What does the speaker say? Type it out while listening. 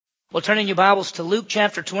Well, turn in your Bibles to Luke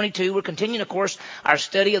chapter 22. We're continuing, of course, our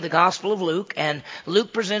study of the Gospel of Luke, and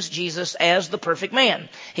Luke presents Jesus as the perfect man.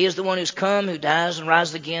 He is the one who's come, who dies and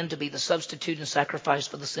rises again to be the substitute and sacrifice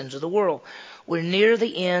for the sins of the world. We're near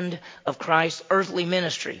the end of Christ's earthly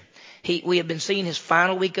ministry. We have been seeing his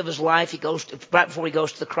final week of his life. Right before he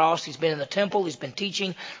goes to the cross, he's been in the temple, he's been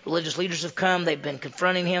teaching. Religious leaders have come, they've been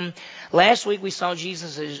confronting him. Last week we saw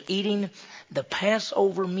Jesus is eating the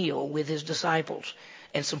Passover meal with his disciples.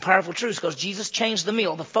 And some powerful truths, because Jesus changed the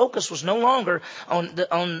meal. The focus was no longer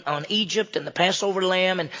on Egypt and the Passover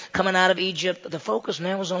lamb and coming out of Egypt. The focus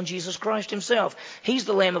now is on Jesus Christ himself. He's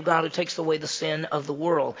the Lamb of God who takes away the sin of the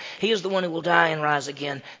world. He is the one who will die and rise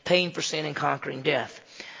again, paying for sin and conquering death.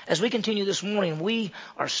 As we continue this morning, we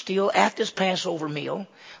are still at this Passover meal,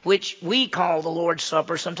 which we call the Lord's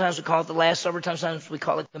Supper. Sometimes we call it the Last Supper. Sometimes we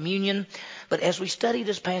call it communion. But as we study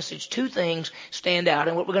this passage, two things stand out.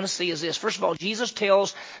 And what we're going to see is this. First of all, Jesus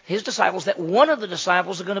tells his disciples that one of the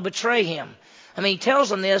disciples are going to betray him. I mean, he tells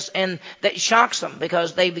them this, and that shocks them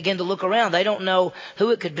because they begin to look around. They don't know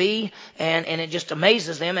who it could be, and it just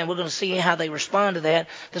amazes them, and we're going to see how they respond to that.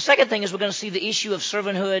 The second thing is we're going to see the issue of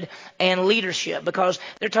servanthood and leadership, because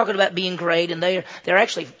they're talking about being great, and they're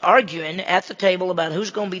actually arguing at the table about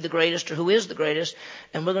who's going to be the greatest or who is the greatest,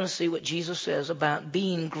 and we're going to see what Jesus says about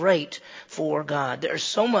being great for God. There's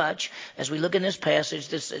so much as we look in this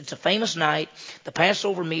passage. It's a famous night, the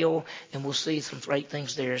Passover meal, and we'll see some great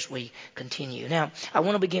things there as we continue. Now, I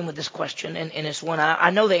want to begin with this question, and it's one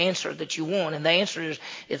I know the answer that you want, and the answer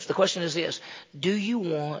is the question is this: do you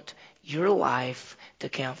want your life to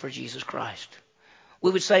count for Jesus Christ? We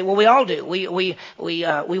would say, well, we all do. We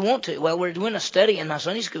want to. Well, we're doing a study in my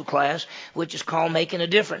Sunday school class, which is called Making a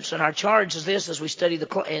Difference. And our charge is this, as we study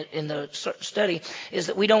in the study, is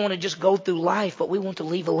that we don't want to just go through life, but we want to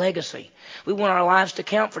leave a legacy. We want our lives to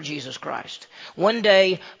count for Jesus Christ. One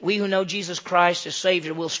day, we who know Jesus Christ as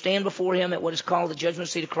Savior will stand before him at what is called the judgment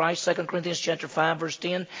seat of Christ, 2 Corinthians chapter 5, verse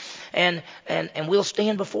 10. And we'll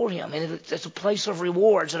stand before him. And it's a place of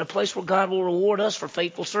rewards and a place where God will reward us for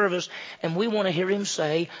faithful service. And we want to hear him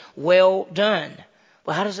say, well done.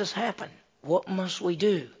 Well, how does this happen? What must we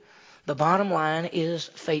do? The bottom line is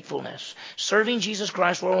faithfulness. Serving Jesus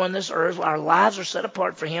Christ while we're on this earth, our lives are set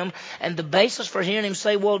apart for him, and the basis for hearing him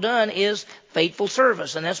say well done is faithful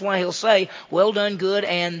service. And that's why he'll say, well done, good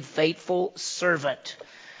and faithful servant.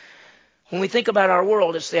 When we think about our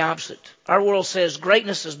world, it's the opposite. Our world says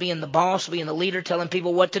greatness is being the boss, being the leader, telling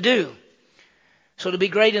people what to do. So to be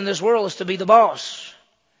great in this world is to be the boss.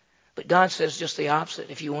 But God says just the opposite.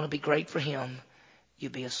 If you want to be great for him, you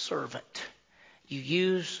be a servant. We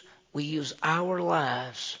use our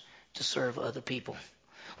lives to serve other people.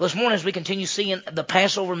 Well, this morning as we continue seeing the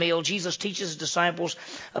Passover meal, Jesus teaches his disciples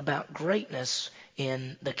about greatness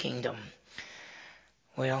in the kingdom.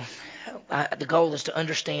 Well, the goal is to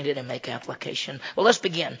understand it and make application. Well, let's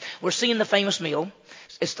begin. We're seeing the famous meal.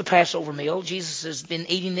 It's the Passover meal. Jesus has been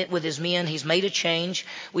eating it with his men. He's made a change.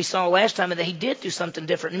 We saw last time that he did do something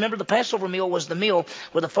different. Remember, the Passover meal was the meal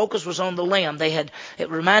where the focus was on the lamb. It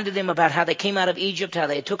reminded them about how they came out of Egypt, how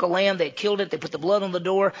they took a lamb, they killed it, they put the blood on the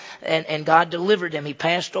door, and God delivered them. He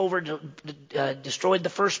passed over, destroyed the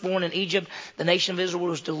firstborn in Egypt. The nation of Israel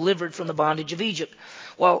was delivered from the bondage of Egypt.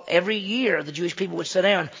 Well, every year the Jewish people would sit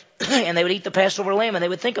down and they would eat the Passover lamb, and they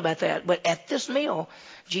would think about that. But at this meal,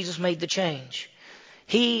 Jesus made the change.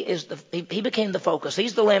 He became the focus.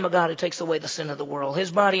 He's the Lamb of God who takes away the sin of the world.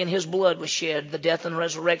 His body and his blood was shed, the death and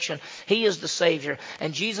resurrection. He is the Savior.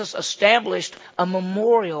 And Jesus established a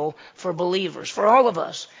memorial for believers, for all of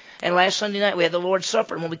us. And last Sunday night we had the Lord's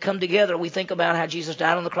Supper. And when we come together, we think about how Jesus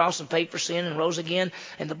died on the cross and paid for sin and rose again.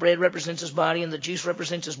 And the bread represents his body and the juice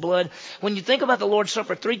represents his blood. When you think about the Lord's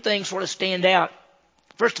Supper, three things sort of stand out.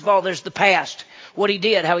 First of all, there's the past. What he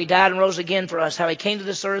did, how he died and rose again for us, how he came to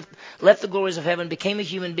this earth, left the glories of heaven, became a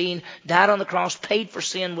human being, died on the cross, paid for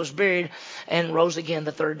sin, was buried, and rose again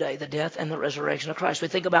the third day, the death and the resurrection of Christ. We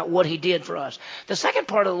think about what he did for us. The second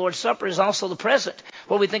part of the Lord's Supper is also the present,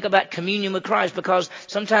 where we think about communion with Christ, because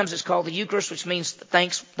sometimes it's called the Eucharist, which means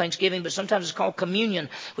thanksgiving, but sometimes it's called communion,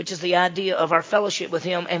 which is the idea of our fellowship with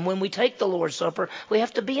him. And when we take the Lord's Supper, we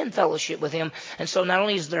have to be in fellowship with him. And so not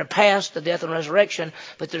only is there a past, the death and resurrection,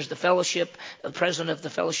 but there's the fellowship, the present of the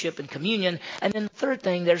fellowship and communion. And then the third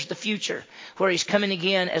thing, there's the future, where he's coming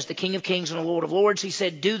again as the King of Kings and the Lord of Lords. He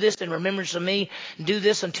said, do this in remembrance of me. Do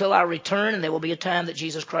this until I return. And there will be a time that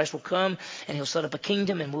Jesus Christ will come and he'll set up a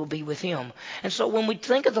kingdom and we'll be with him. And so when we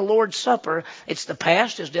think of the Lord's Supper, it's the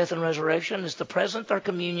past, his death and resurrection. It's the present, our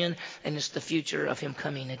communion, and it's the future of him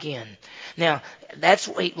coming again. Now, last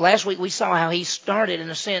week we saw how he started, in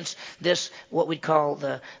a sense, this, what we'd call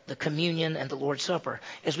the communion and the Lord's Supper.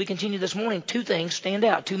 As we continue this morning, two things stand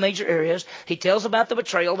out, two major areas. He tells about the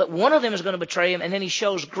betrayal, that one of them is going to betray him, and then he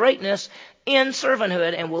shows greatness in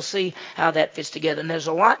servanthood, and we'll see how that fits together. And there's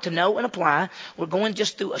a lot to know and apply. We're going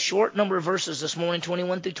just through a short number of verses this morning,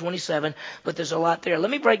 21 through 27, but there's a lot there. Let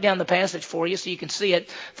me break down the passage for you so you can see it.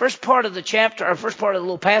 First part of the chapter, or first part of the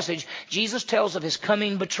little passage, Jesus tells of his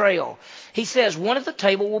coming betrayal. He says one at the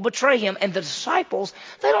table will betray him, and the disciples,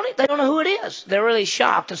 they don't know who it is. They're really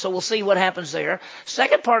shocked, and so we'll see what happens there.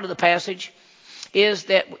 Second part of the passage is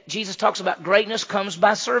that Jesus talks about greatness comes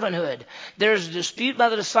by servanthood. There's a dispute by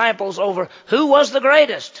the disciples over who was the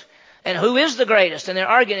greatest and who is the greatest, and they're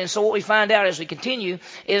arguing. And so what we find out as we continue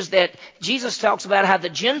is that Jesus talks about how the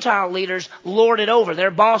Gentile leaders lord it over,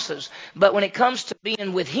 their bosses. But when it comes to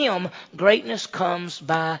being with him, greatness comes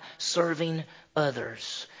by serving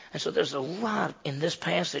others. And so there's a lot in this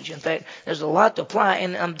passage. In fact, there's a lot to apply.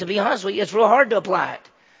 And to be honest with you, it's real hard to apply it.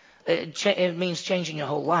 It means changing your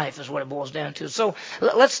whole life is what it boils down to. So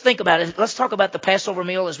let's think about it. Let's talk about the Passover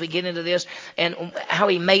meal as we get into this and how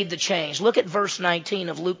he made the change. Look at verse 19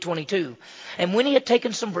 of Luke 22. And when he had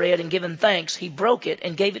taken some bread and given thanks, he broke it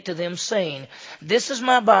and gave it to them, saying, this is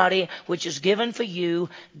my body, which is given for you.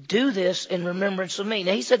 Do this in remembrance of me.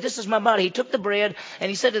 Now he said, this is my body. He took the bread and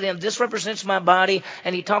he said to them, this represents my body.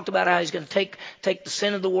 And he talked about how he's going to take the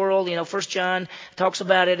sin of the world. 1 John talks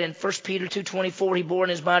about it. In 1 Peter 2:24, he bore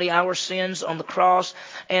in his body our sins on the cross.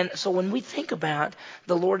 And so when we think about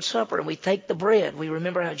the Lord's Supper and we take the bread, we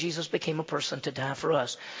remember how Jesus became a person to die for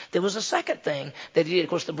us. There was a second thing that he did. Of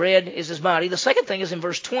course, the bread is his body. The second thing is in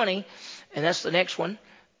verse 20, and that's the next one.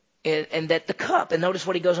 And that the cup, and notice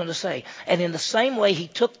what he goes on to say. And in the same way, he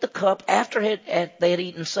took the cup after they had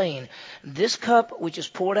eaten, saying, this cup which is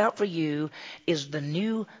poured out for you is the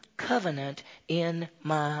new covenant in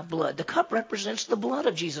my blood. The cup represents the blood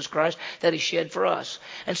of Jesus Christ that he shed for us.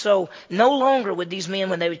 And so no longer would these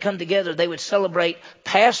men, when they would come together, they would celebrate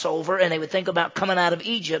Passover and they would think about coming out of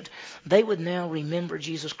Egypt. They would now remember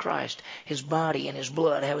Jesus Christ, his body and his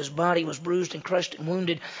blood, how his body was bruised and crushed and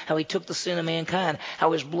wounded, how he took the sin of mankind,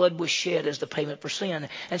 how his blood was shed as the payment for sin.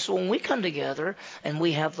 And so when we come together and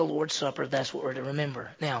we have the Lord's Supper, that's what we're to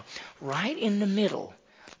remember. Now, right in the middle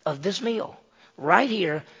of this meal, right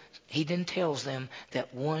here, he then tells them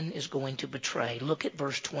that one is going to betray. Look at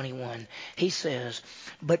verse 21. He says,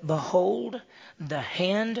 but behold, the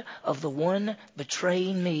hand of the one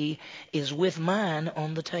betraying me is with mine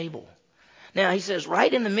on the table. Now, he says,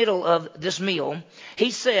 right in the middle of this meal,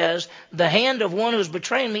 he says, the hand of one who's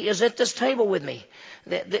betraying me is at this table with me.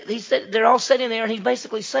 He said, they're all sitting there, and he's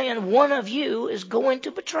basically saying, one of you is going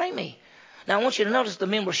to betray me. Now, I want you to notice the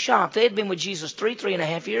men were shocked. They had been with Jesus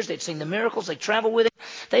 3.5 years. They'd seen the miracles. They traveled with him.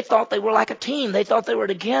 They thought they were like a team. They thought they were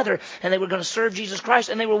together, and they were going to serve Jesus Christ,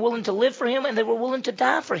 and they were willing to live for him, and they were willing to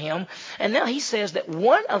die for him. And now he says that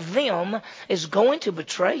one of them is going to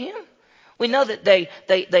betray him. We know that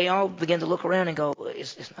they all begin to look around and go,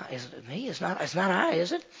 is it me? It's not I,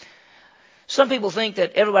 is it? Some people think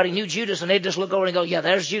that everybody knew Judas, and they'd just look over and go, yeah,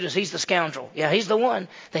 there's Judas. He's the scoundrel. Yeah, he's the one.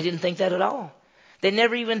 They didn't think that at all. They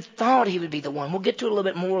never even thought he would be the one. We'll get to a little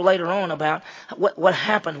bit more later on about what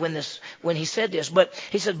happened when he said this. But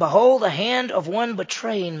he said, behold, the hand of one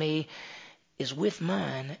betraying me is with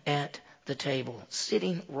mine at the table.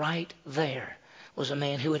 Sitting right there was a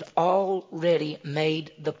man who had already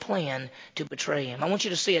made the plan to betray him. I want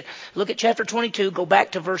you to see it. Look at chapter 22. Go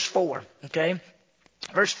back to verse 4. Okay?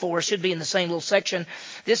 Verse 4 should be in the same little section.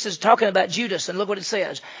 This is talking about Judas, and look what it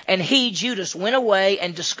says. And he, Judas, went away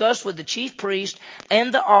and discussed with the chief priest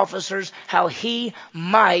and the officers how he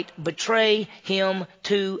might betray him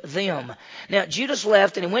to them. Now, Judas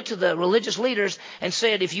left and he went to the religious leaders and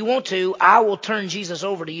said, if you want to, I will turn Jesus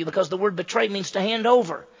over to you, because the word betray means to hand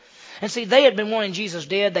over. And see, they had been wanting Jesus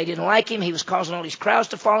dead. They didn't like him. He was causing all these crowds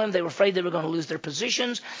to follow him. They were afraid they were going to lose their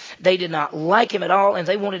positions. They did not like him at all, and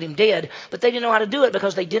they wanted him dead. But they didn't know how to do it,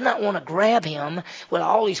 because they did not want to grab him with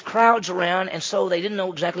all these crowds around, and so they didn't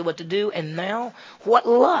know exactly what to do. And now, what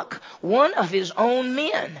luck! One of his own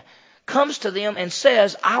men comes to them and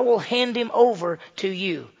says, I will hand him over to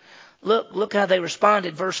you. Look how they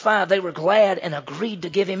responded. Verse 5, they were glad and agreed to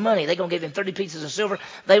give him money. They're going to give him 30 pieces of silver.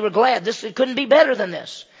 They were glad. It couldn't be better than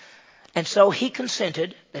this. And so he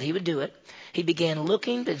consented that he would do it. He began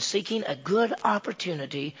looking and seeking a good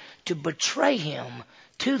opportunity to betray him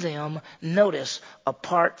to them, notice,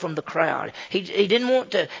 apart from the crowd. He didn't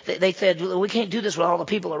want to, they said, we can't do this with all the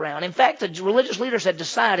people around. In fact, the religious leaders had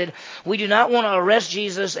decided we do not want to arrest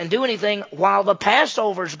Jesus and do anything while the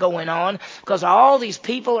Passover's going on, because all these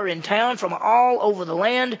people are in town from all over the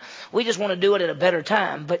land. We just want to do it at a better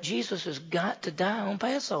time. But Jesus has got to die on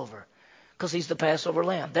Passover, because he's the Passover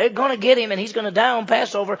lamb. They're going to get him, and he's going to die on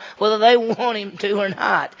Passover whether they want him to or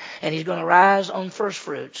not. And he's going to rise on first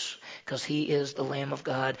fruits, because he is the Lamb of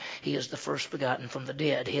God. He is the first begotten from the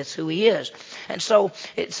dead. It's who he is. And so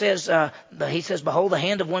it says, he says, behold, the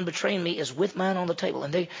hand of one betraying me is with mine on the table.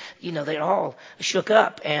 And they're all shook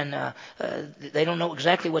up, and they don't know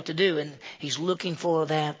exactly what to do. And he's looking for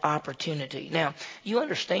that opportunity. Now, you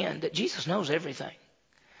understand that Jesus knows everything.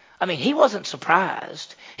 I mean, he wasn't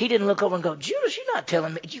surprised. He didn't look over and go, Judas, you're not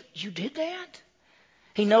telling me you did that?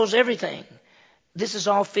 He knows everything. This is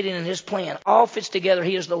all fitting in his plan. All fits together.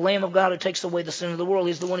 He is the Lamb of God who takes away the sin of the world.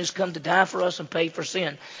 He's the one who's come to die for us and pay for sin.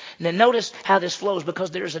 And then notice how this flows,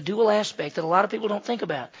 because there is a dual aspect that a lot of people don't think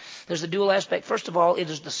about. There's a dual aspect. First of all, it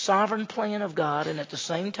is the sovereign plan of God, and at the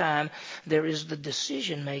same time, there is the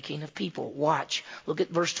decision-making of people. Watch. Look at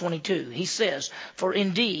verse 22. He says, for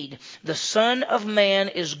indeed, the Son of Man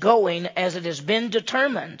is going as it has been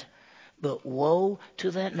determined. But woe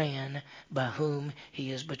to that man by whom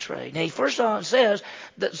he is betrayed. Now, first of all, it says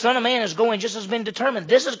that the Son of Man is going just as has been determined.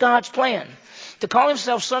 This is God's plan. To call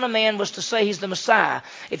himself Son of Man was to say he's the Messiah.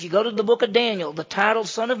 If you go to the book of Daniel, the title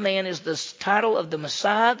Son of Man is the title of the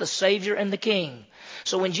Messiah, the Savior, and the King.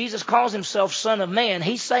 So when Jesus calls himself Son of Man,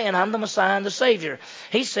 he's saying, I'm the Messiah and the Savior.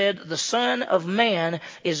 He said, the Son of Man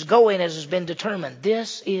is going as has been determined.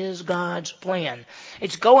 This is God's plan.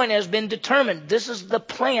 It's going as has been determined. This is the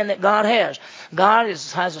plan that God has. God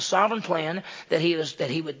has a sovereign plan that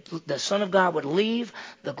the Son of God would leave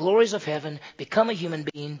the glories of heaven, become a human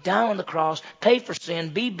being, die on the cross, pay for sin,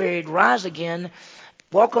 be buried, rise again,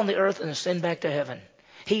 walk on the earth, and ascend back to heaven.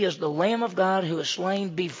 He is the Lamb of God who is slain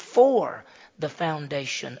before the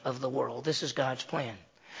foundation of the world. This is God's plan.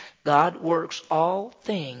 God works all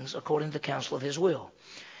things according to the counsel of his will.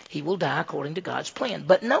 He will die according to God's plan.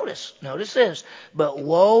 But notice this. But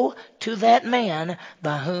woe to that man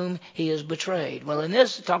by whom he is betrayed. Well, in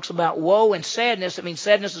this, it talks about woe and sadness. It means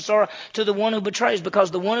sadness and sorrow to the one who betrays,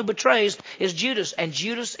 because the one who betrays is Judas. And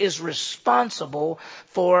Judas is responsible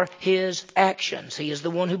for his actions. He is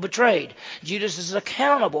the one who betrayed. Judas is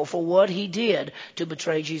accountable for what he did to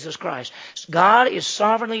betray Jesus Christ. God is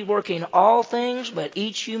sovereignly working all things, but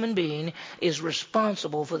each human being is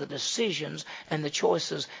responsible for the decisions and the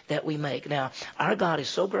choices that we make. Now, our God is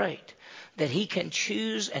so great that he can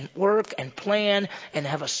choose and work and plan and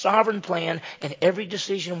have a sovereign plan, and every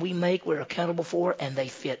decision we make we're accountable for, and they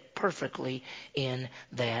fit perfectly in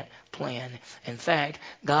that plan. In fact,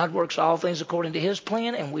 God works all things according to his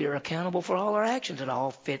plan, and we are accountable for all our actions. It all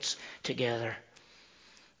fits together.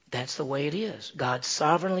 That's the way it is. God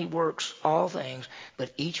sovereignly works all things,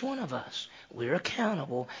 but each one of us, we're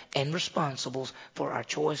accountable and responsible for our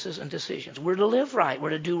choices and decisions. We're to live right. We're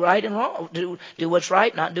to do right and wrong. Do what's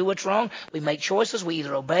right, not do what's wrong. We make choices. We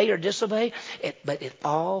either obey or disobey. But it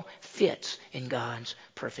all fits in God's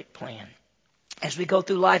perfect plan. As we go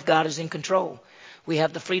through life, God is in control. We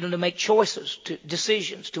have the freedom to make choices,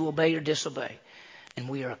 decisions, to obey or disobey. And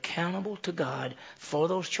we are accountable to God for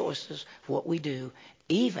those choices, what we do,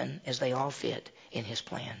 even as they all fit in his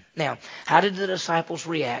plan. Now, how did the disciples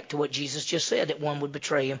react to what Jesus just said, that one would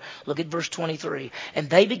betray him? Look at verse 23. And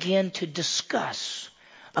they began to discuss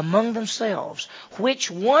among themselves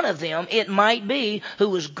which one of them it might be who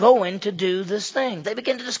was going to do this thing. They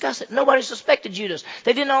began to discuss it. Nobody suspected Judas.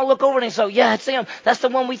 They didn't all look over and say, yeah, it's him. That's the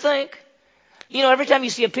one we think. You know, every time you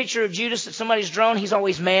see a picture of Judas that somebody's drawn, he's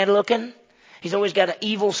always mad looking. He's always got an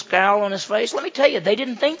evil scowl on his face. Let me tell you, they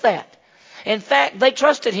didn't think that. In fact, they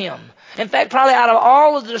trusted him. In fact, probably out of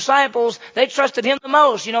all of the disciples, they trusted him the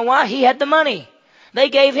most. You know why? He had the money. They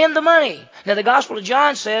gave him the money. Now, the Gospel of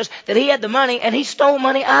John says that he had the money and he stole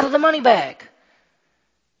money out of the money bag.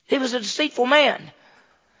 He was a deceitful man.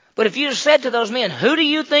 But if you had said to those men, who do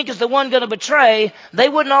you think is the one going to betray? They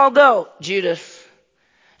wouldn't all go, Judas.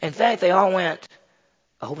 In fact, they all went,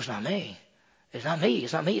 I hope it's not me. It's not me.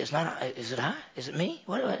 It's not me. It's not. Is it I? Is it me?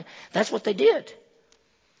 What? That's what they did.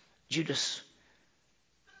 Judas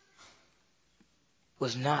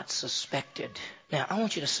was not suspected. Now, I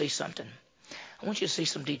want you to see something. I want you to see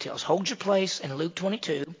some details. Hold your place in Luke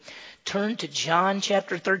 22. turn to John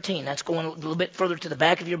chapter 13. That's going a little bit further to the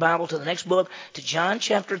back of your Bible, to the next book, to John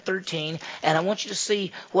chapter 13. And I want you to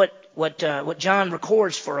see what John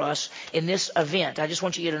records for us in this event. I just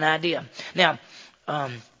want you to get an idea. Now,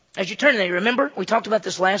 as you turn there, remember we talked about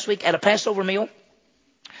this last week at a Passover meal,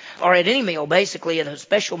 or at any meal, basically at a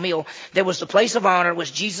special meal. There was the place of honor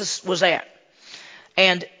which Jesus was at,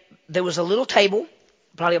 and there was a little table,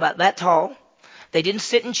 probably about that tall. They didn't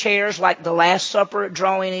sit in chairs like the Last Supper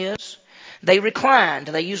drawing is. They reclined.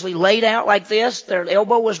 They usually laid out like this. Their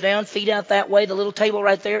elbow was down, feet out that way, the little table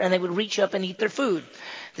right there, and they would reach up and eat their food.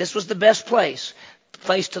 This was the best place.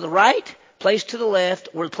 Place to the right, place to the left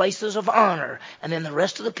were places of honor. And then the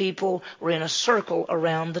rest of the people were in a circle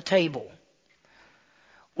around the table.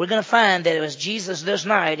 We're going to find that as Jesus this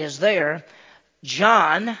night is there,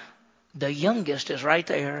 John, the youngest, is right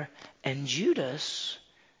there, and Judas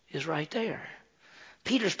is right there.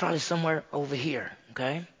 Peter's probably somewhere over here,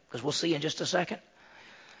 okay? Because we'll see in just a second.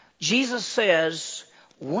 Jesus says,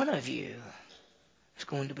 one of you is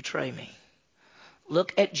going to betray me.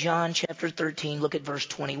 Look at John chapter 13. Look at verse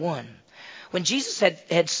 21. When Jesus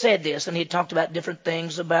had said this, and he had talked about different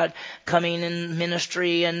things about coming in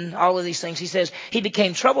ministry and all of these things, he says, he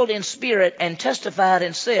became troubled in spirit and testified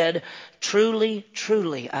and said, truly,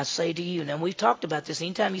 truly, I say to you. Now, we've talked about this.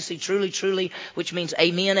 Anytime you see truly, truly, which means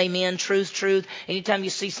amen, amen, truth, truth. Anytime you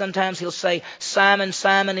see, sometimes he'll say Simon,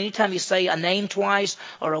 Simon. Anytime you say a name twice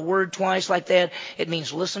or a word twice like that, it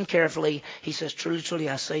means listen carefully. He says, truly, truly,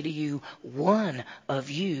 I say to you, one of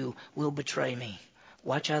you will betray me.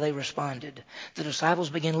 Watch how they responded. The disciples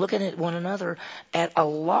began looking at one another at a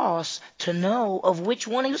loss to know of which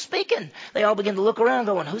one he was speaking. They all began to look around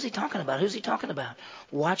going, who's he talking about? Who's he talking about?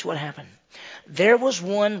 Watch what happened. There was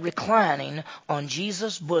one reclining on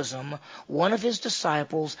Jesus' bosom, one of his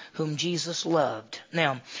disciples whom Jesus loved.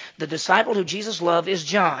 Now, the disciple who Jesus loved is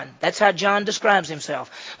John. That's how John describes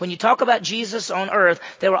himself. When you talk about Jesus on earth,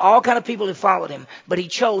 there were all kind of people who followed him, but he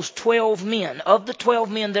chose 12 men. Of the 12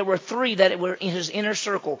 men, there were 3 that were in his inner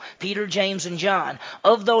circle, Peter, James, and John.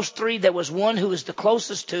 Of those 3, there was one who was the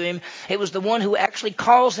closest to him. It was the one who actually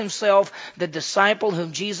calls himself the disciple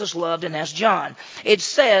whom Jesus loved, and that's John. It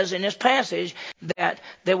says in this passage that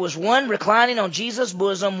there was one reclining on Jesus'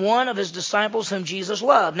 bosom, one of his disciples whom Jesus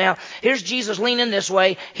loved. Now, here's Jesus leaning this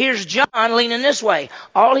way. Here's John leaning this way.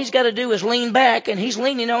 All he's got to do is lean back, and he's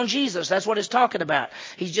leaning on Jesus. That's what it's talking about.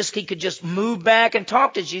 He could just move back and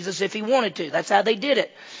talk to Jesus if he wanted to. That's how they did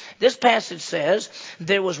it. This passage says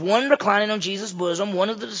there was one reclining on Jesus' bosom,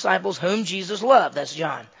 one of the disciples whom Jesus loved. That's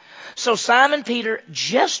John. So Simon Peter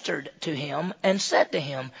gestured to him and said to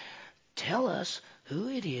him, tell us who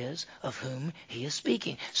it is of whom he is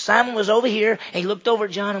speaking. Simon was over here, and he looked over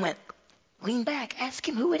at John and went, lean back, ask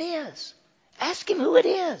him who it is. Ask him who it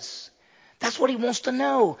is. That's what he wants to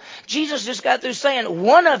know. Jesus just got through saying,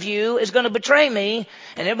 one of you is going to betray me,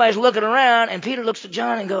 and everybody's looking around, and Peter looks at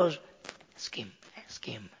John and goes, ask him, ask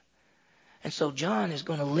him. And so John is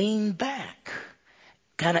going to lean back,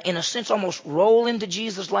 kind of in a sense almost roll into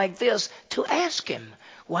Jesus like this to ask him.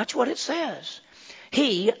 Watch what it says.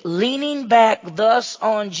 He, leaning back thus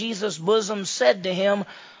on Jesus' bosom, said to him,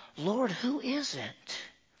 Lord, who is it?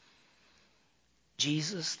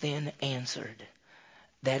 Jesus then answered,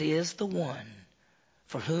 that is the one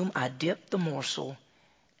for whom I dipped the morsel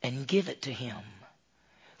and give it to him.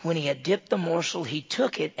 When he had dipped the morsel, he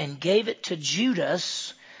took it and gave it to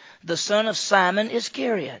Judas, the son of Simon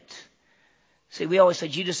Iscariot. See, we always say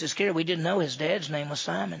Judas Iscariot. We didn't know his dad's name was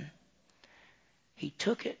Simon. He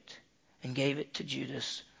took it and gave it to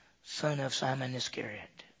Judas, son of Simon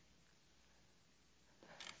Iscariot.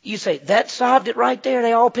 You say, that solved it right there.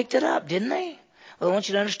 They all picked it up, didn't they? Well, I want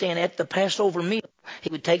you to understand, at the Passover meal,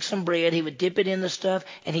 he would take some bread, he would dip it in the stuff,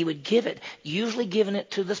 and he would give it, usually giving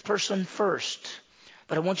it to this person first.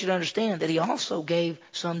 But I want you to understand that he also gave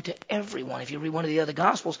some to everyone. If you read one of the other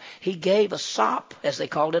Gospels, he gave a sop, as they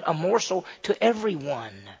called it, a morsel to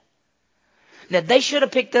everyone. Now, they should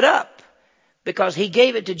have picked it up, because he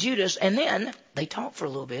gave it to Judas, and then they talked for a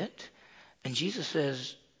little bit. And Jesus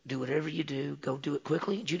says, do whatever you do, go do it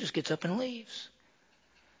quickly. Judas gets up and leaves.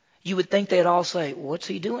 You would think they'd all say, what's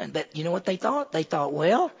he doing? But you know what they thought? They thought,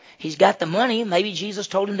 well, he's got the money. Maybe Jesus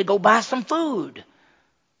told him to go buy some food.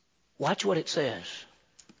 Watch what it says.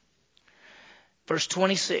 Verse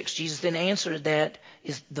 26, Jesus then answered, that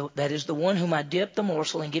is the one whom I dipped the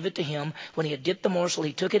morsel and give it to him. When he had dipped the morsel,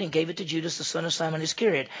 he took it and gave it to Judas, the son of Simon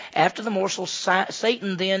Iscariot. After the morsel,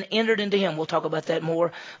 Satan then entered into him. We'll talk about that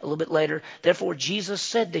more a little bit later. Therefore, Jesus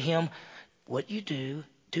said to him, what you do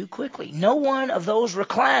quickly. No one of those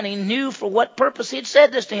reclining knew for what purpose he had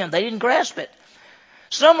said this to him. They didn't grasp it.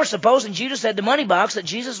 Some were supposing Judas had the money box, that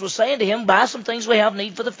Jesus was saying to him, buy some things we have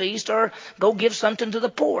need for the feast, or go give something to the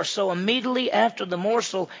poor. So immediately after the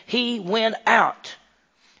morsel, he went out.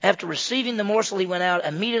 After receiving the morsel, he went out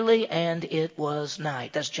immediately, and it was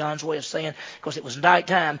night. That's John's way of saying, of course, it was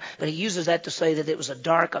nighttime, but he uses that to say that it was a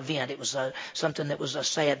dark event. It was something that was a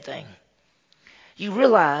sad thing. You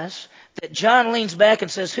realize that John leans back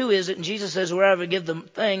and says, who is it? And Jesus says, wherever I give the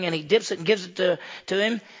thing, and he dips it and gives it to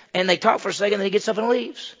him, and they talk for a second, and then he gets up and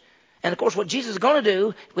leaves. And of course, what Jesus is going to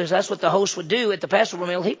do, because that's what the host would do at the Passover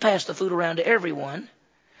meal, he passed the food around to everyone.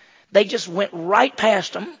 They just went right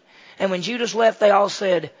past him. And when Judas left, they all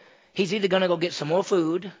said, he's either going to go get some more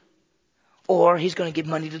food, or he's going to give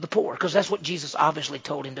money to the poor. Because that's what Jesus obviously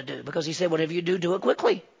told him to do. Because he said, whatever you do, do it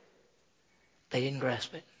quickly. They didn't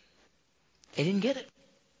grasp it. They didn't get it.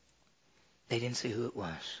 They didn't see who it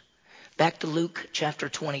was. Back to Luke chapter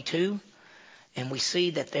 22, and we see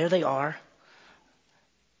that there they are.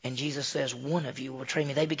 And Jesus says, one of you will betray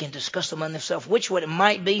me. They begin to discuss among themselves which one it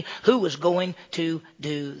might be who was going to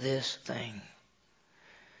do this thing.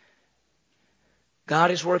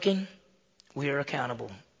 God is working. We are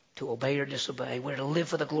accountable to obey or disobey. We're to live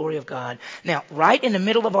for the glory of God. Now, right in the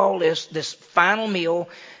middle of all this final meal,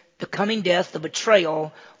 the coming death, the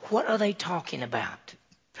betrayal, what are they talking about?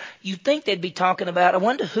 You'd think they'd be talking about, I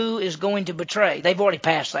wonder who is going to betray. They've already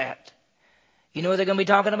passed that. You know what they're going to be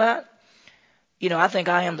talking about? I think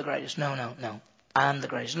I am the greatest. No. I'm the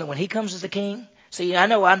greatest. No, when he comes as the king, see, I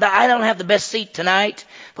know I don't have the best seat tonight,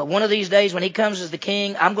 but one of these days when he comes as the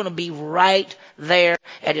king, I'm going to be right there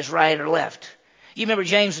at his right or left. You remember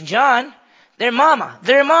James and John? Their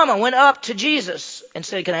mama went up to Jesus and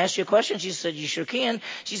said, can I ask you a question? Jesus said, you sure can.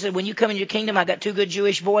 She said, when you come in your kingdom, I got two good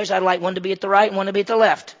Jewish boys. I'd like one to be at the right and one to be at the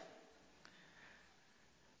left.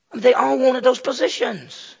 They all wanted those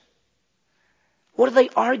positions. What are they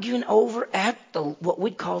arguing over at what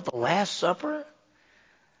we'd call the Last Supper?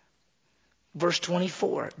 Verse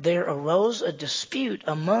 24, there arose a dispute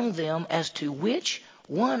among them as to which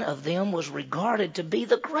one of them was regarded to be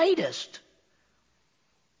the greatest.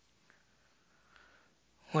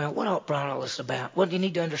 Well, what brought all this about? Well, you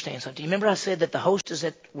need to understand something. Remember I said that the host is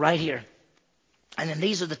right here. And then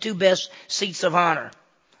these are the two best seats of honor.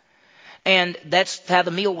 And that's how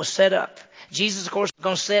the meal was set up. Jesus, of course, is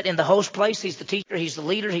going to sit in the host place. He's the teacher, he's the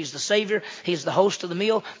leader, he's the savior, he's the host of the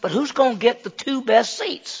meal. But who's going to get the two best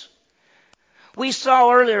seats? We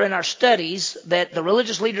saw earlier in our studies that the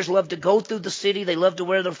religious leaders loved to go through the city. They loved to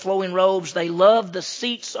wear their flowing robes. They loved the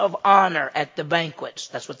seats of honor at the banquets.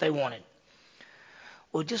 That's what they wanted.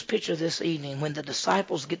 Well, just picture this evening when the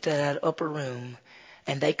disciples get to that upper room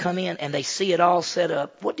and they come in and they see it all set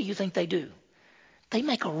up. What do you think they do? They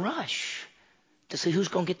make a rush to see who's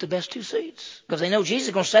going to get the best two seats. Because they know Jesus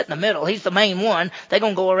is going to sit in the middle. He's the main one. They're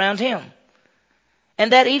going to go around him.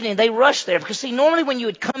 And that evening they rush there. Because see, normally when you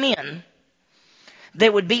would come in,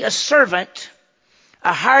 there would be a servant,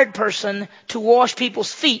 a hired person to wash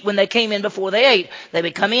people's feet when they came in before they ate. They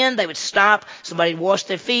would come in, they would stop, somebody would wash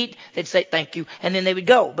their feet, they'd say thank you, and then they would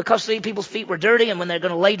go. Because see, people's feet were dirty, and when they're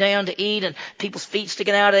going to lay down to eat and people's feet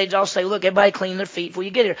sticking out, they'd all say, look, everybody clean their feet before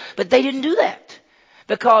you get here. But they didn't do that.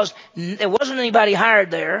 Because there wasn't anybody hired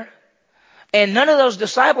there, and none of those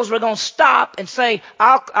disciples were going to stop and say,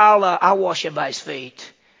 I'll wash everybody's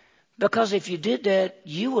feet. Because if you did that,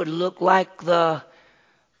 you would look like the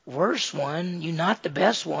worst one. You're not the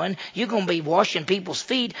best one. You're going to be washing people's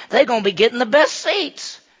feet. They're going to be getting the best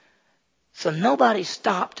seats. So nobody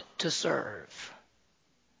stopped to serve.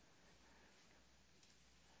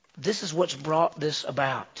 This is what's brought this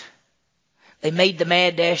about. They made the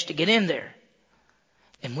mad dash to get in there.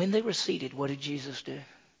 And when they were seated, what did Jesus do?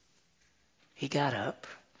 He got up,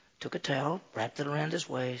 took a towel, wrapped it around his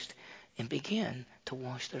waist, and began to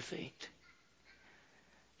wash their feet.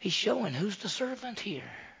 He's showing who's the servant here.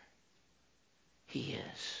 He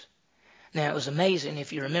is. Now, it was amazing,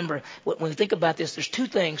 if you remember, when we think about this, there's two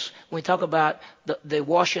things when we talk about the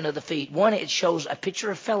washing of the feet. One, it shows a picture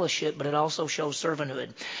of fellowship, but it also shows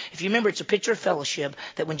servanthood. If you remember, it's a picture of fellowship,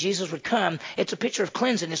 that when Jesus would come, it's a picture of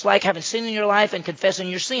cleansing. It's like having sin in your life and confessing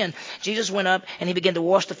your sin. Jesus went up and he began to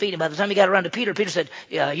wash the feet. And by the time he got around to Peter, Peter said,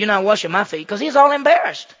 yeah, you're not washing my feet, because he's all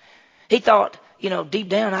embarrassed. He thought, deep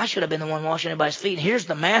down, I should have been the one washing everybody's feet. Here's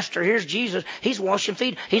the master. Here's Jesus. He's washing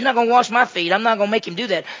feet. He's not going to wash my feet. I'm not going to make him do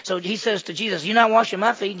that. So he says to Jesus, you're not washing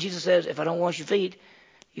my feet. And Jesus says, if I don't wash your feet,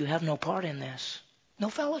 you have no part in this. No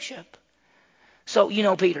fellowship. So,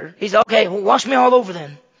 Peter, he's okay, well, wash me all over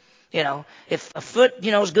then. If a foot,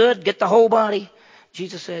 is good, get the whole body.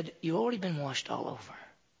 Jesus said, you've already been washed all over.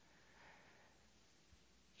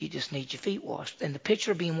 You just need your feet washed. And the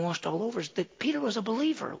picture of being washed all over is that Peter was a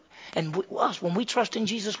believer. And us, when we trust in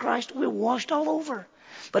Jesus Christ, we're washed all over.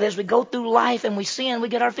 But as we go through life and we sin, we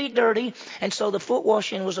get our feet dirty. And so the foot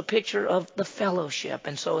washing was a picture of the fellowship.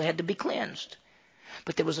 And so it had to be cleansed.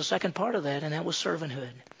 But there was a second part of that, and that was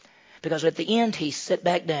servanthood. Because at the end, he sat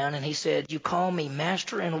back down and he said, you call me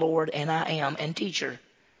Master and Lord, and I am, and Teacher.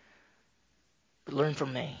 But learn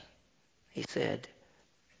from me. He said,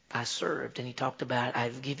 I served. And he talked about,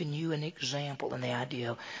 I've given you an example. And the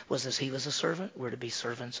idea was as he was a servant, we're to be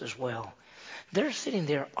servants as well. They're sitting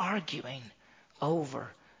there arguing over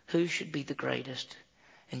who should be the greatest.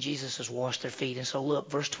 And Jesus has washed their feet. And so look,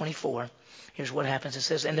 verse 24. Here's what happens. It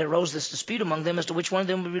says, and there arose this dispute among them as to which one of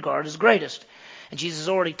them would regard as greatest. And Jesus has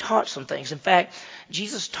already taught some things. In fact,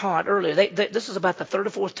 Jesus taught earlier. This is about the third or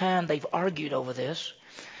fourth time they've argued over this.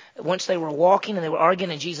 Once they were walking and they were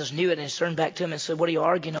arguing, and Jesus knew it, and he turned back to them and said, what are you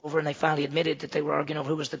arguing over? And they finally admitted that they were arguing over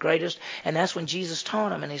who was the greatest. And that's when Jesus taught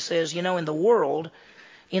them. And he says, you know, in the world,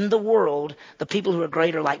 the people who are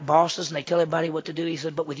great are like bosses, and they tell everybody what to do. He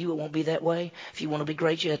said, but with you it won't be that way. If you want to be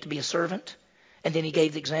great, you have to be a servant. And then he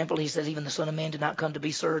gave the example. He says, even the Son of Man did not come to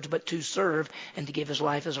be served, but to serve and to give his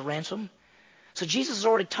life as a ransom. So Jesus has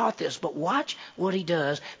already taught this, but watch what he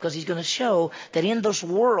does, because he's going to show that in this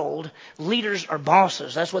world, leaders are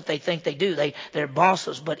bosses. That's what they think they do. They're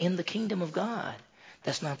bosses. But in the kingdom of God,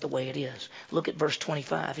 that's not the way it is. Look at verse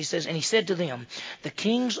 25. He says, and he said to them, the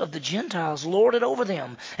kings of the Gentiles lord it over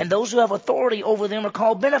them, and those who have authority over them are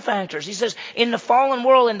called benefactors. He says, in the fallen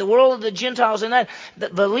world, in the world of the Gentiles, and that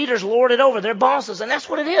the leaders lord it over. They're bosses, and that's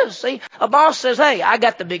what it is. See, a boss says, hey, I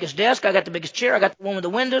got the biggest desk, I got the biggest chair, I got the one with the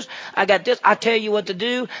windows, I got this, I tell you what to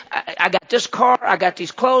do, I got this car, I got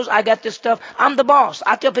these clothes, I got this stuff. I'm the boss.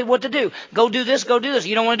 I tell people what to do. Go do this, go do this.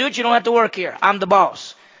 You don't want to do it, you don't have to work here. I'm the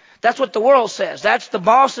boss. That's what the world says. That's the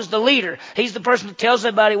boss is the leader. He's the person that tells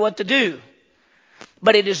everybody what to do.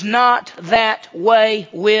 But it is not that way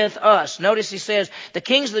with us. Notice he says, the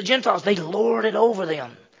kings of the Gentiles, they lord it over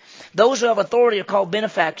them. Those who have authority are called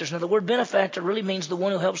benefactors. Now, the word benefactor really means the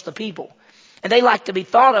one who helps the people. And they like to be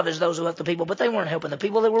thought of as those who help the people, but they weren't helping the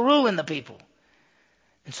people. They were ruling the people.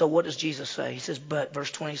 And so what does Jesus say? He says, but,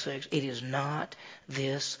 verse 26, it is not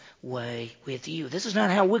this way with you. This is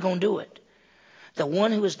not how we're going to do it. The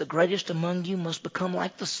one who is the greatest among you must become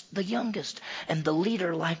like the youngest, and the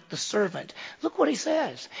leader like the servant. Look what he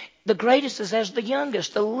says. The greatest is as the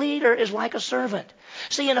youngest. The leader is like a servant.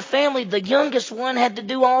 See, in a family, the youngest one had to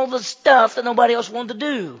do all the stuff that nobody else wanted to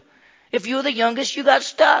do. If you were the youngest, you got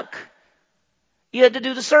stuck. You had to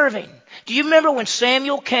do the serving. Do you remember when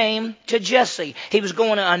Samuel came to Jesse? He was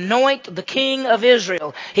going to anoint the king of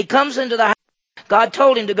Israel. He comes into the house. God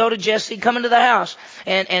told him to go to Jesse, come into the house.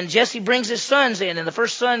 And Jesse brings his sons in. And the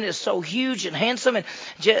first son is so huge and handsome.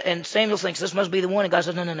 And Samuel thinks this must be the one. And God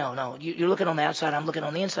says, no. You're looking on the outside. I'm looking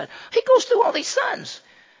on the inside. He goes through all these sons.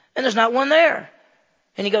 And there's not one there.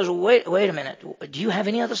 And he goes, wait a minute. Do you have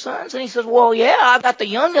any other sons? And he says, well, yeah, I've got the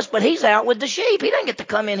youngest, but he's out with the sheep. He doesn't get to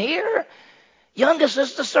come in here. Youngest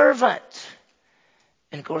is the servant.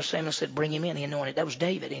 And of course, Samuel said, bring him in. He anointed. That was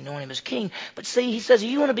David. He anointed him as king. But see, he says,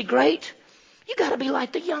 you want to be great? You got to be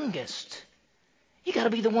like the youngest. You got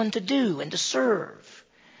to be the one to do and to serve.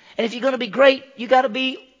 And if you're going to be great, you got to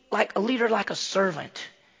be like a leader, like a servant.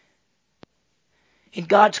 In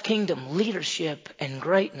God's kingdom, leadership and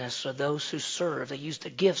greatness are those who serve. They use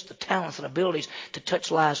the gifts, the talents, and abilities to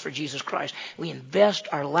touch lives for Jesus Christ. We invest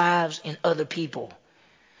our lives in other people.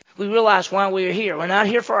 We realize why we're here. We're not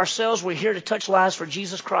here for ourselves. We're here to touch lives for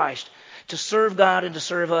Jesus Christ, to serve God and to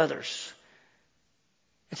serve others.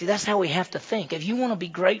 And see, that's how we have to think. If you want to be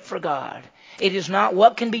great for God, it is not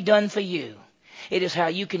what can be done for you. It is how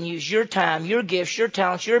you can use your time, your gifts, your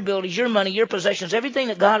talents, your abilities, your money, your possessions, everything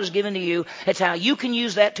that God has given to you. It's how you can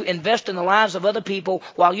use that to invest in the lives of other people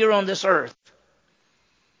while you're on this earth.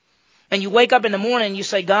 And you wake up in the morning and you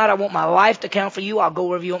say, God, I want my life to count for you. I'll go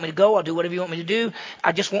wherever you want me to go. I'll do whatever you want me to do.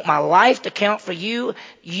 I just want my life to count for you.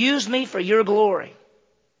 Use me for your glory.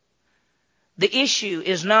 The issue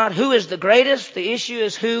is not who is the greatest. The issue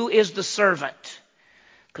is who is the servant.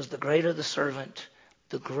 Because the greater the servant,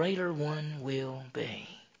 the greater one will be.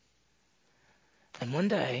 And one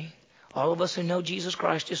day, all of us who know Jesus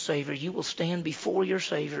Christ as Savior, you will stand before your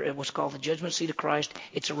Savior at what's called the judgment seat of Christ.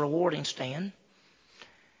 It's a rewarding stand.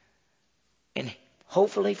 And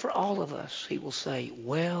hopefully for all of us, He will say,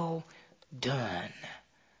 well done,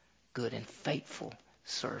 good and faithful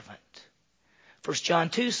servant. 1 John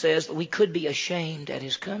 2 says that we could be ashamed at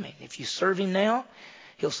His coming. If you serve Him now,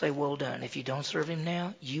 He'll say, well done. If you don't serve Him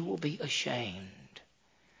now, you will be ashamed.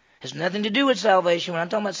 It has nothing to do with salvation. When I'm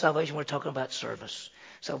talking about salvation, we're talking about service.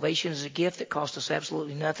 Salvation is a gift that costs us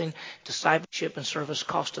absolutely nothing. Discipleship and service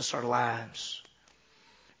cost us our lives.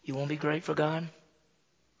 You want to be great for God?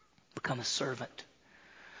 Become a servant.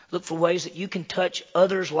 Look for ways that you can touch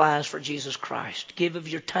others' lives for Jesus Christ. Give of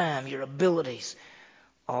your time, your abilities,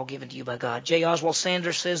 all given to you by God. J. Oswald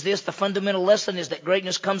Sanders says this: the fundamental lesson is that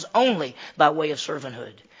greatness comes only by way of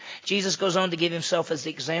servanthood. Jesus goes on to give himself as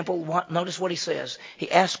the example. Notice what he says.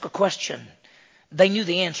 He asks a question. They knew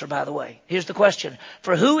the answer, by the way. Here's the question.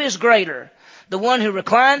 For who is greater, the one who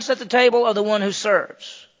reclines at the table or the one who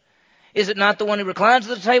serves? Is it not the one who reclines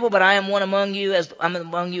at the table, but I am among you as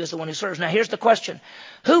the one who serves? Now here's the question.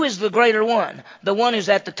 Who is the greater one? The one who's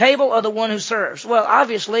at the table or the one who serves? Well,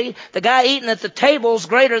 obviously, the guy eating at the table is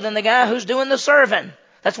greater than the guy who's doing the serving.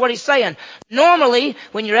 That's what he's saying. Normally,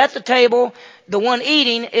 when you're at the table, the one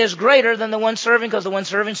eating is greater than the one serving because the one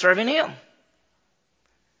serving him.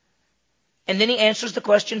 And then he answers the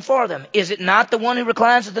question for them. Is it not the one who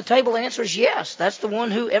reclines at the table? The answer is yes. That's the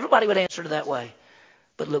one who everybody would answer that way.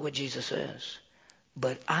 But look what Jesus says.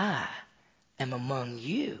 But I am among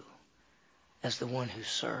you as the one who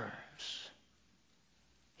serves.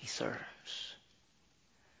 He serves.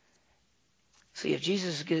 See, if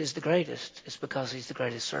Jesus is the greatest, it's because he's the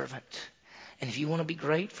greatest servant. And if you want to be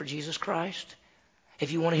great for Jesus Christ,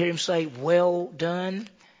 if you want to hear him say, well done,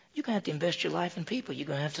 you're going to have to invest your life in people. You're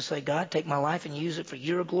going to have to say, God, take my life and use it for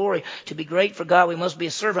your glory. To be great for God, we must be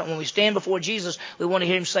a servant. When we stand before Jesus, we want to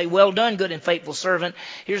hear him say, well done, good and faithful servant.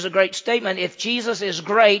 Here's a great statement. If Jesus is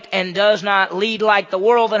great and does not lead like the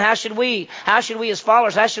world, then how should we? How should we as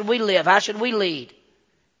followers? How should we live? How should we lead?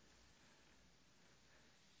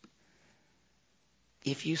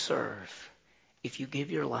 If you serve, if you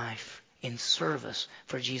give your life in service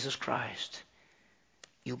for Jesus Christ,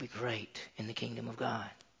 you'll be great in the kingdom of God.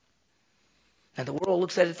 And the world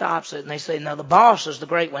looks at it the opposite, and they say, no, the boss is the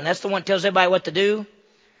great one. That's the one that tells everybody what to do.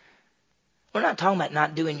 We're not talking about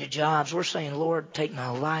not doing your jobs. We're saying, Lord, take my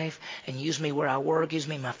life and use me where I work. Use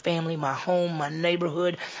me in my family, my home, my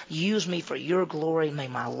neighborhood. Use me for your glory. May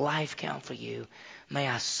my life count for you. May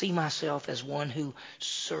I see myself as one who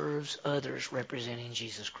serves others representing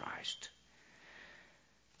Jesus Christ.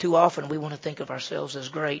 Too often we want to think of ourselves as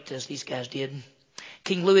great as these guys did.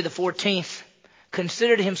 King Louis XIV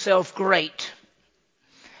considered himself great.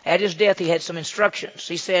 At his death, he had some instructions.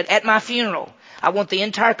 He said, at my funeral, I want the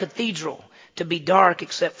entire cathedral to be dark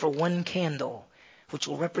except for one candle, which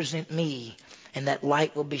will represent me, and that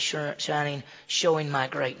light will be shining, showing my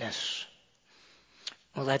greatness.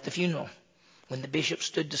 Well, at the funeral, when the bishop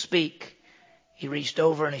stood to speak, he reached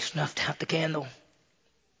over and he snuffed out the candle.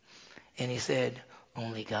 And he said,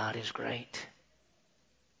 only God is great.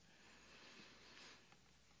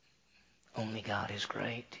 Only God is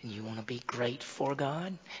great. And you want to be great for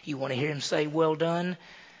God? You want to hear him say, well done?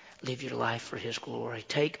 Live your life for his glory.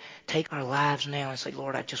 Take our lives now and say,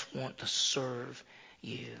 Lord, I just want to serve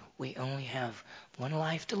you. We only have one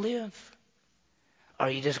life to live. Are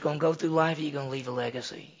you just going to go through life, or are you going to leave a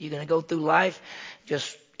legacy? You're going to go through life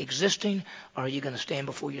just existing, or are you going to stand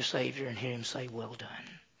before your Savior and hear him say, well done?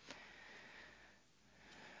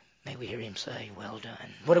 May we hear him say, well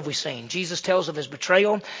done. What have we seen? Jesus tells of his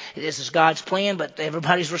betrayal. This is God's plan, but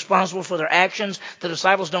everybody's responsible for their actions. The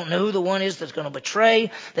disciples don't know who the one is that's going to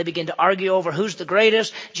betray. They begin to argue over who's the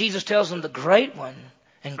greatest. Jesus tells them the great one,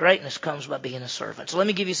 and greatness comes by being a servant. So let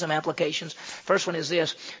me give you some applications. First one is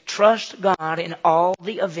this. Trust God in all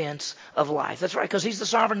the events of life. That's right, because he's the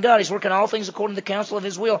sovereign God. He's working all things according to the counsel of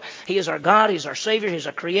his will. He is our God. He's our Savior. He's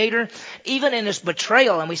our Creator. Even in this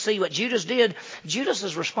betrayal, and we see what Judas did, Judas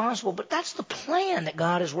is responsible, but that's the plan that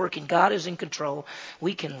God is working. God is in control.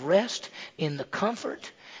 We can rest in the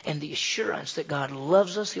comfort and the assurance that God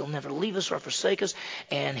loves us. He'll never leave us or forsake us.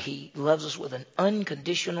 And he loves us with an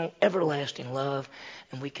unconditional, everlasting love.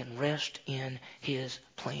 And we can rest in his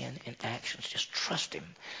plan and actions. Just trust him.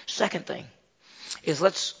 Second thing is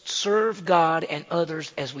let's serve God and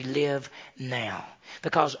others as we live now.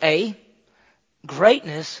 Because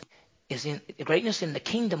greatness in the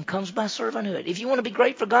kingdom comes by servanthood. If you want to be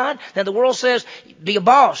great for God, then the world says, be a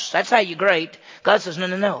boss. That's how you're great. God says,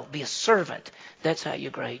 no. Be a servant. That's how you're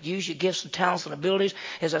great. Use your gifts and talents and abilities.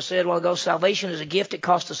 As I said a while ago, salvation is a gift. It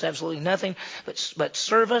costs us absolutely nothing. But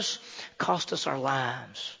service costs us our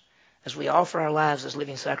lives. As we offer our lives as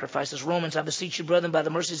living sacrifices. Romans, I beseech you, brethren, by the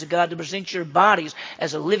mercies of God, to present your bodies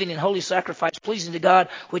as a living and holy sacrifice, pleasing to God,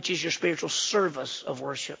 which is your spiritual service of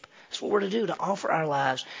worship. That's what we're to do, to offer our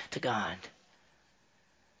lives to God.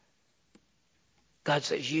 God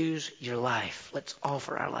says, use your life. Let's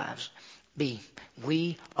offer our lives.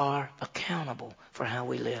 We are accountable for how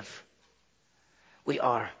we live. We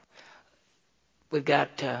are. We've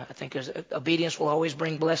got, I think obedience will always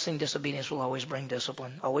bring blessing. Disobedience will always bring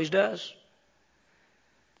discipline. Always does.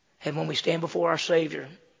 And when we stand before our Savior,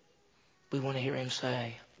 we want to hear Him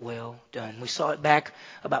say, well done. We saw it back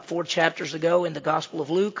about 4 chapters ago in the Gospel of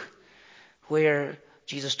Luke, where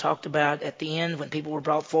Jesus talked about at the end when people were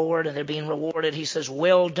brought forward and they're being rewarded. He says,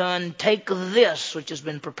 well done, take this which has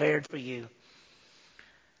been prepared for you.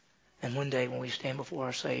 And one day when we stand before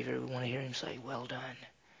our Savior, we want to hear Him say, well done.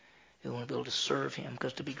 We want to be able to serve Him,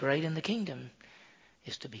 because to be great in the kingdom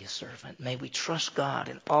is to be a servant. May we trust God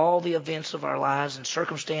in all the events of our lives and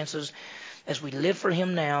circumstances as we live for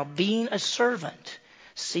Him now, being a servant,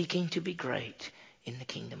 seeking to be great in the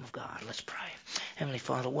kingdom of God. Let's pray. Heavenly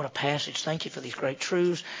Father, what a passage. Thank you for these great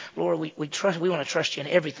truths. Lord, we want to trust you in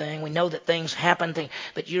everything. We know that things happen,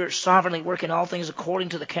 but you're sovereignly working all things according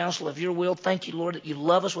to the counsel of your will. Thank you, Lord, that you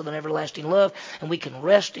love us with an everlasting love, and we can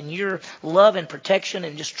rest in your love and protection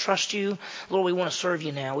and just trust you. Lord, we want to serve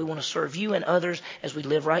you now. We want to serve you and others as we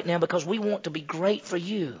live right now, because we want to be great for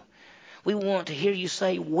you. We want to hear you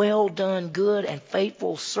say, well done, good and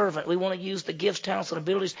faithful servant. We want to use the gifts, talents, and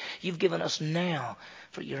abilities you've given us now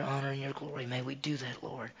for your honor and your glory. May we do that,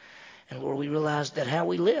 Lord. And Lord, we realize that how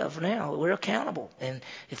we live now, we're accountable. And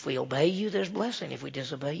if we obey you, there's blessing. If we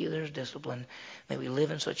disobey you, there's discipline. May we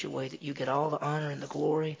live in such a way that you get all the honor and the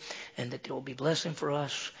glory, and that there will be blessing for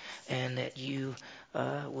us, and that you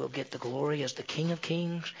will get the glory as the King of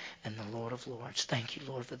Kings and the Lord of Lords. Thank you,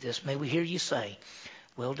 Lord, for this. May we hear you say,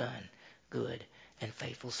 well done, good and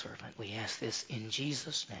faithful servant. We ask this in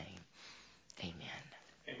Jesus' name. Amen.